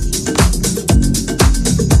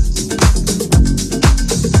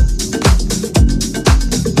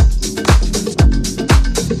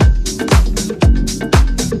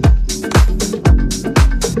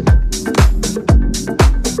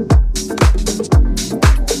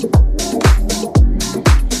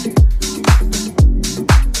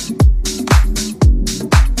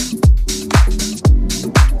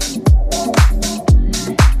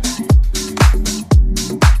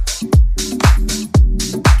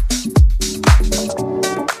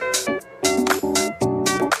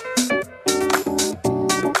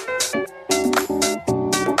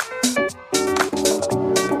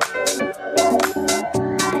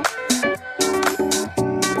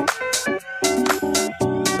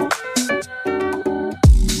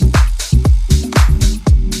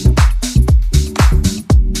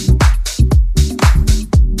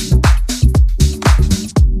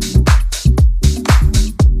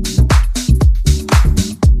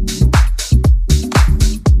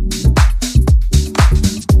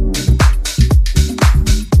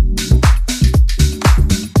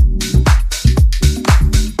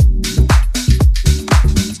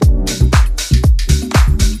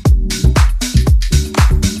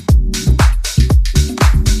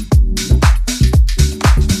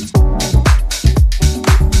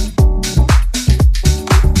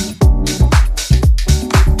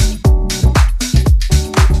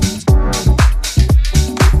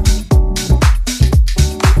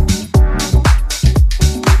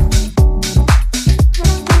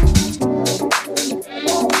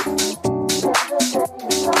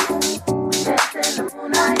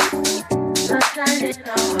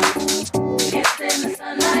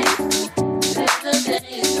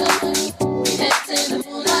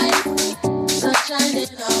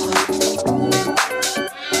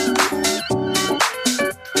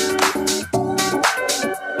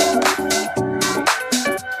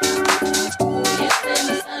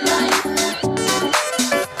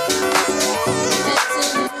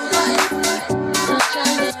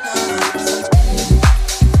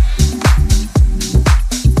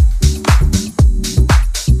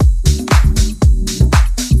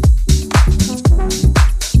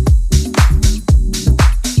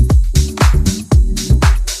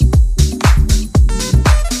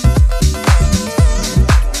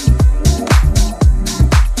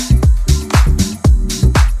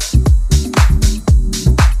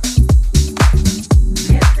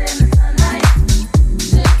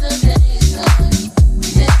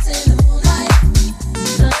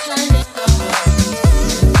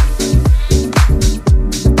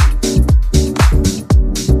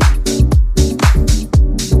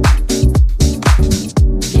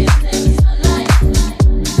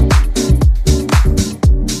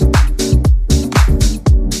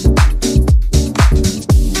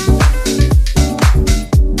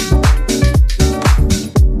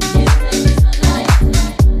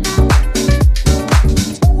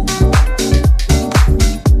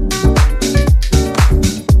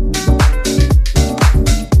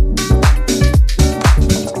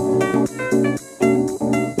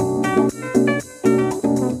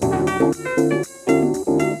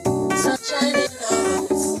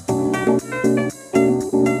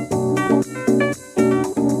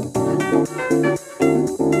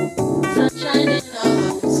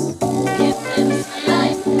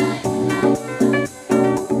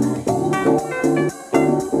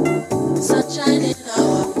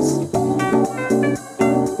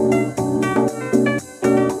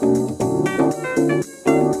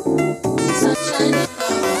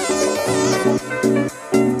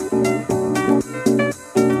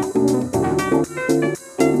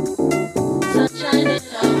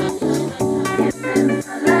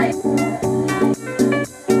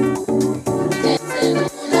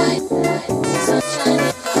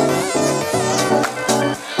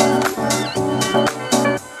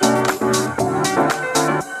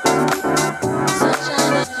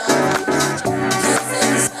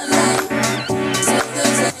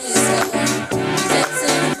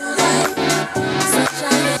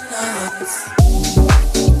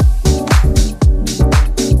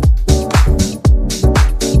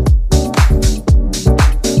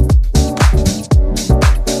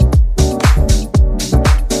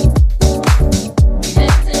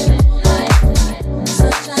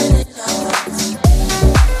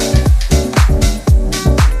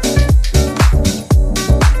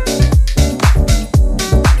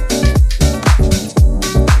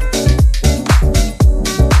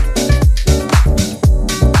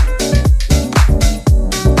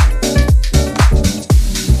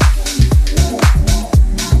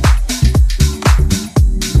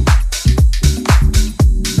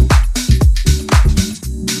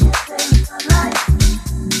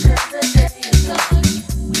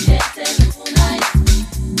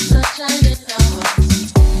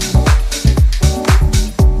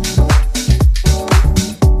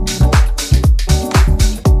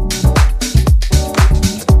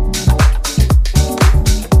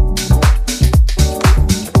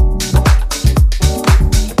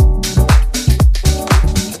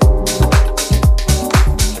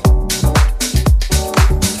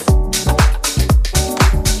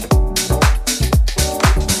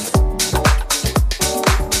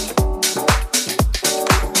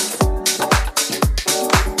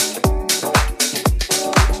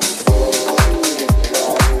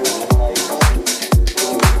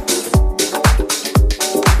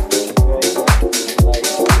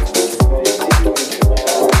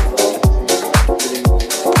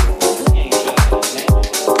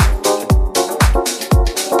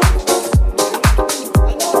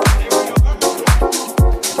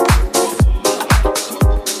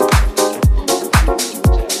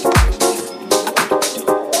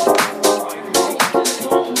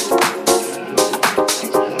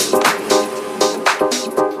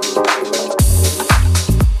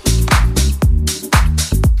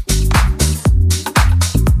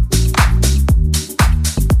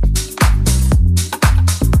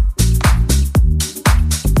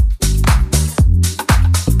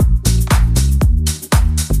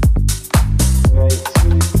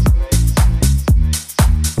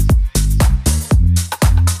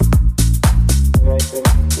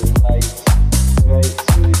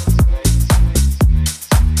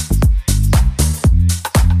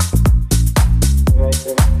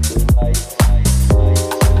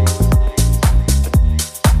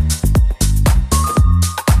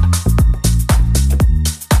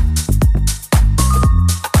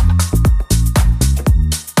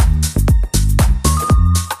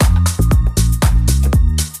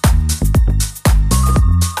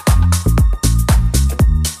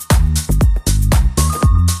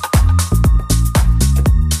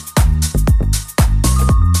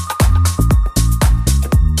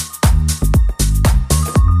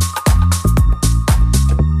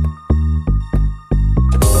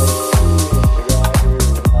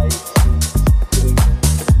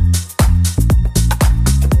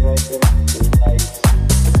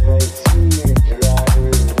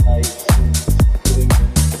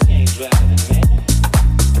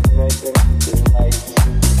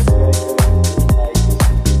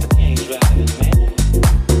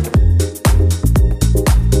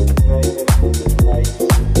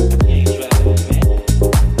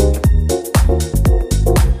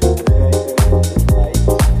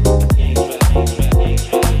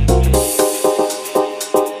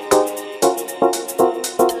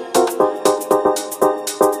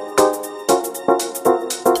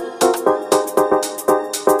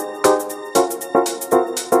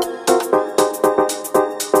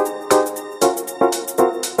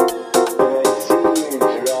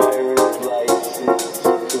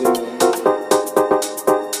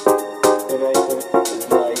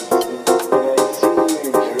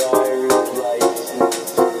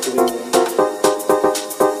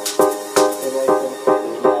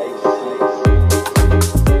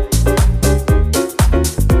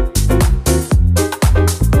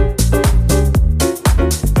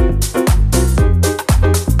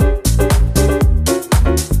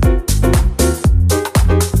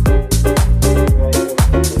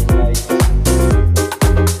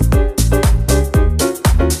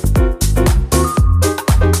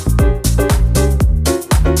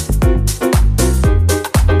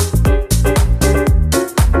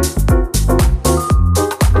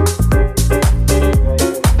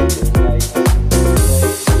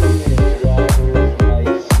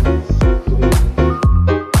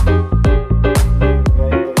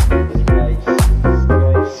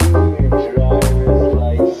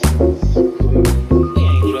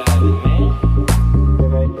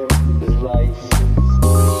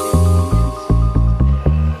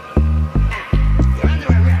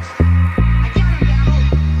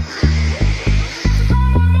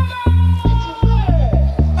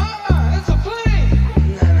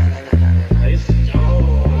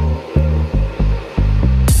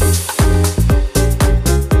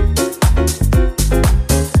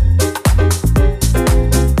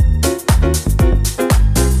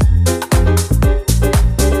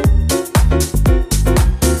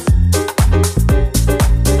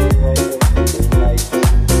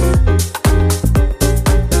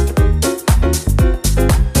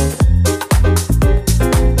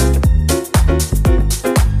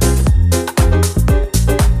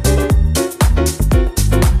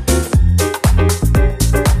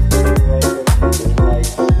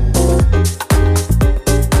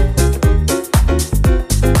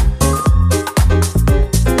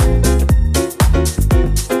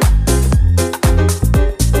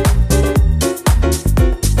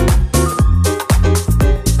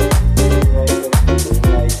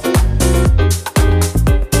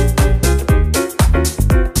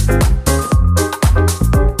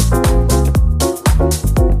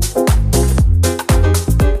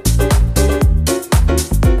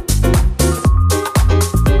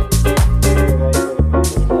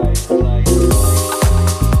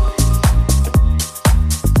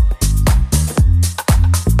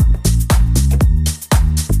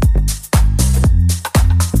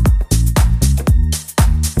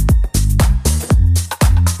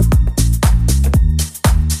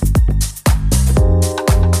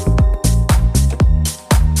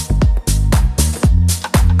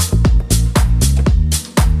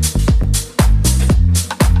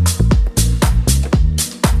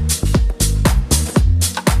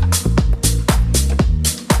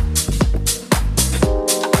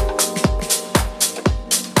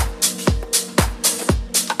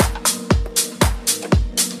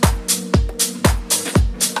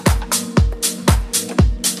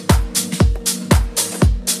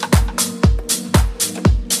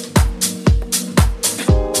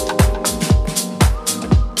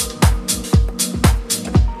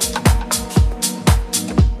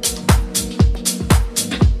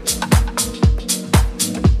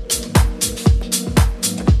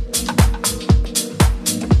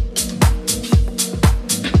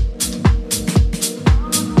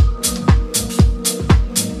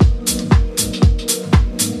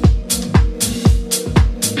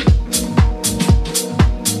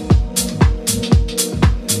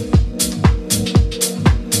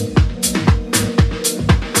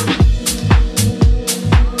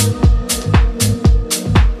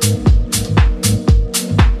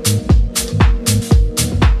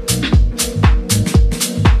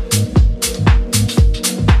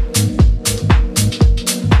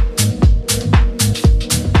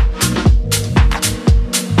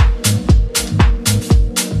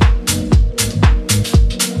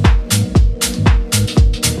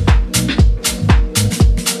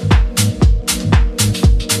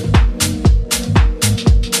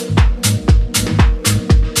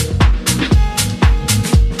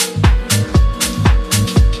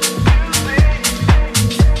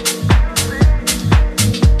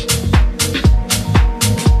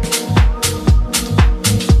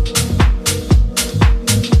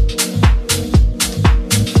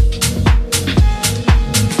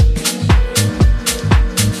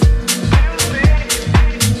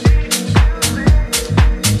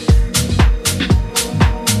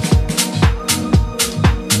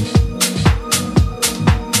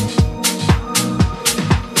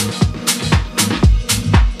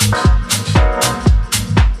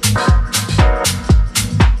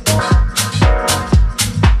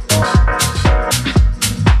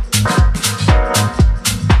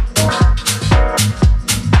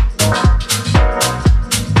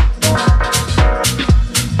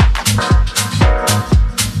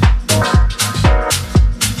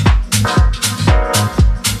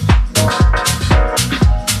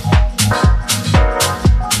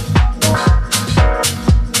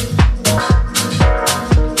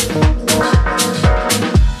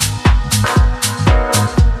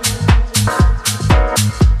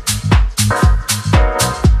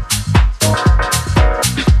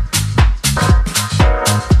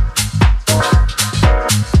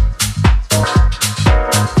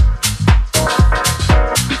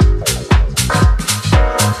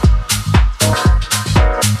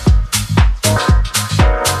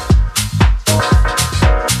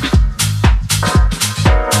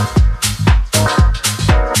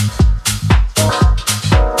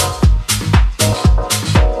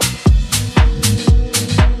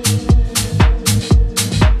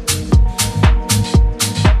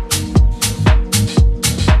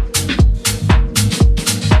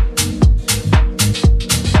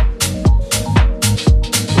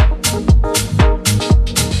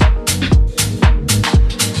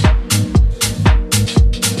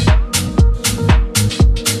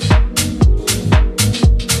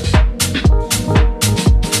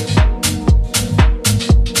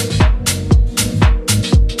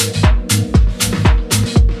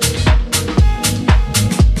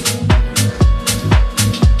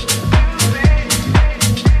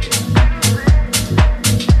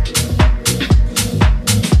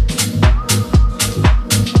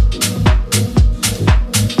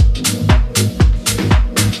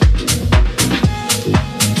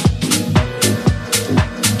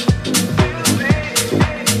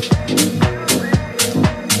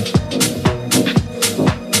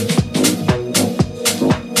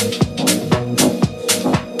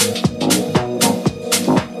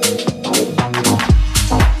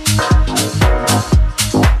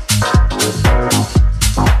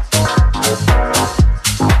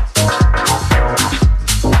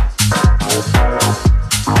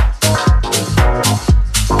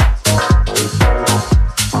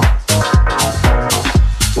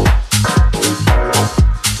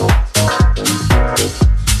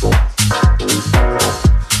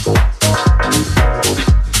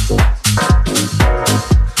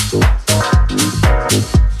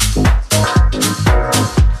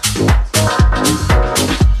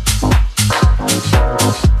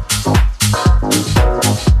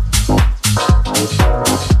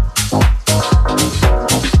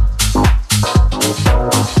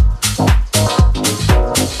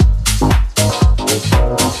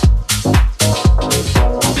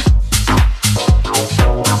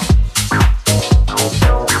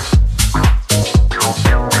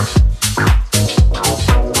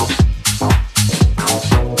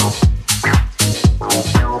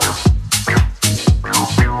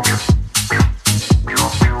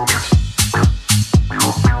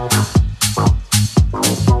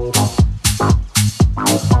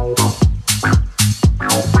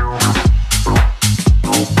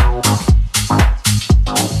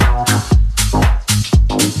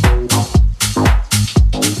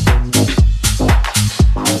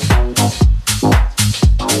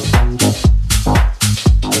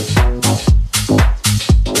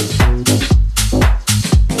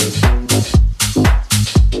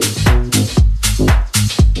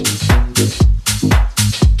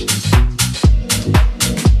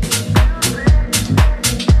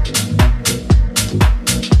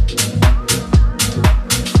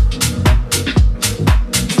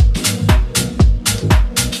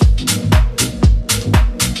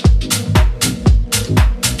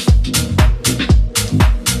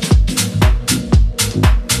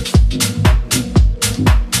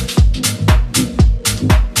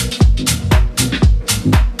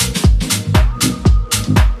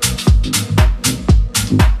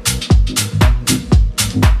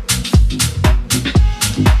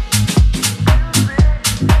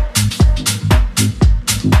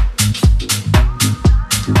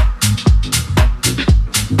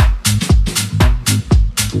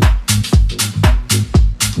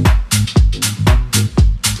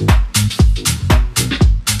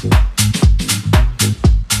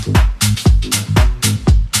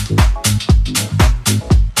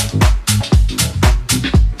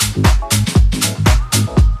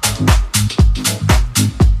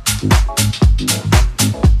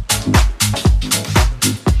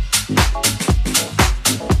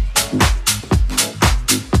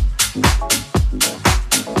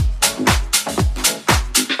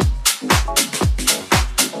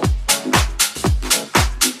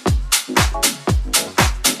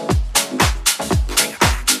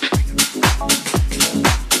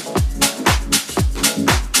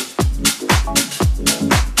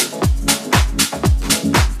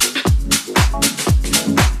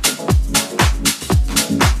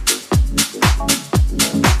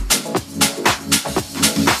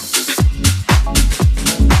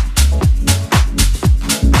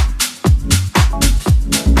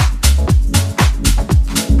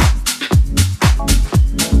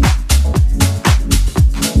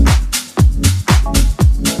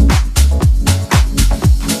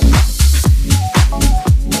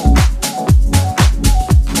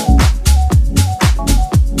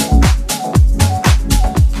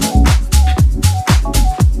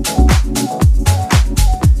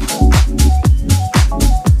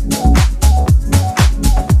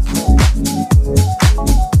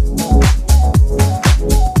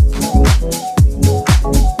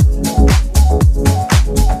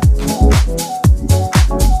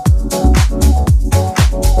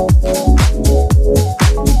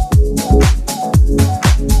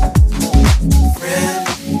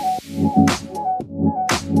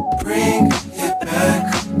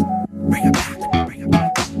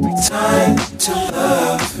 to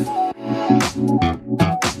love.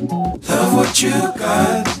 Love what you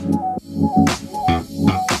got.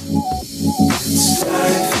 It's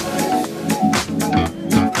life.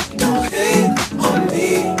 Don't hate on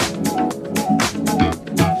me,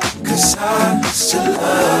 'cause I still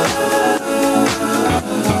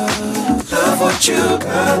love what you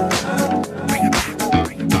got.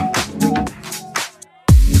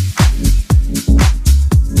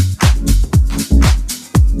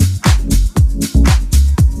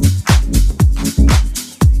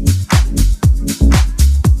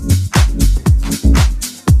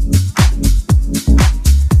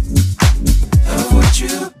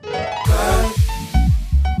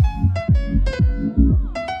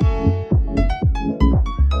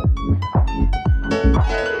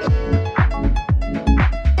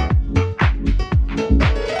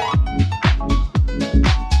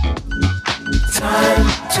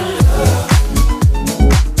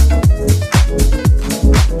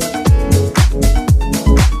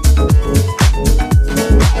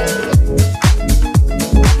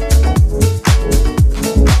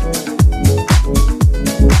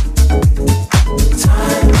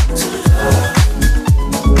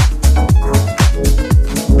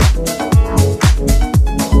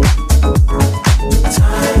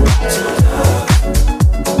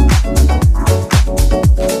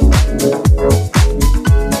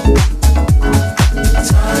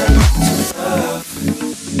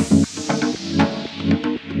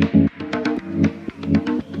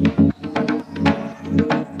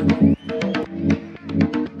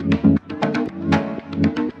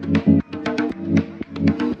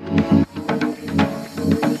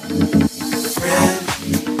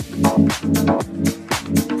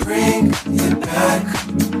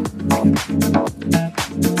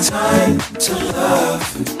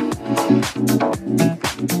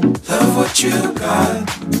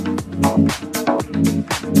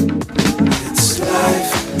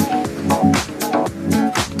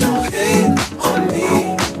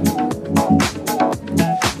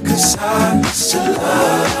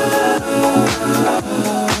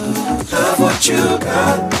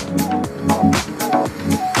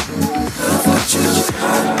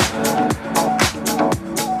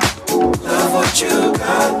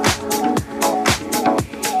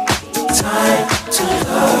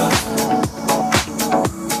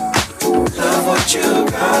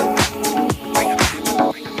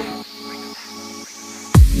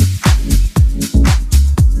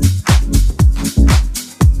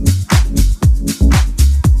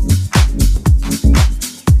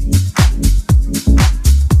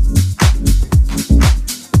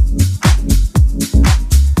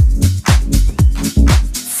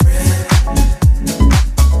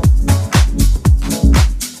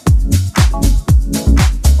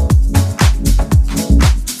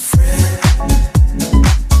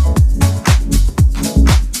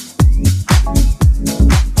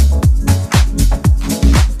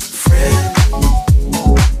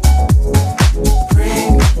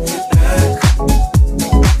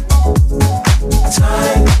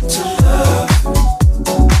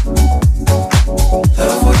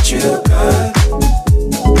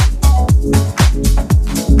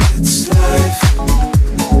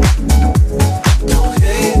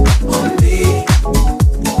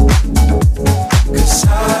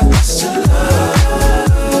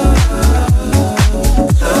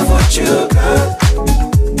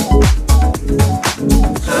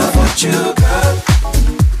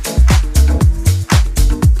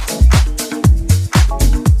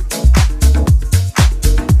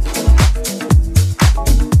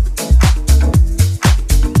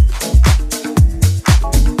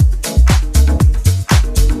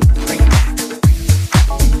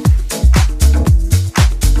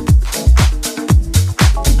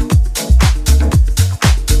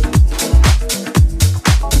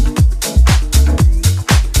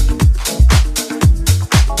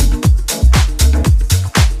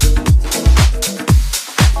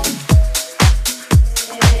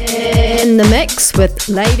 With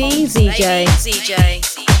Lady ZJ.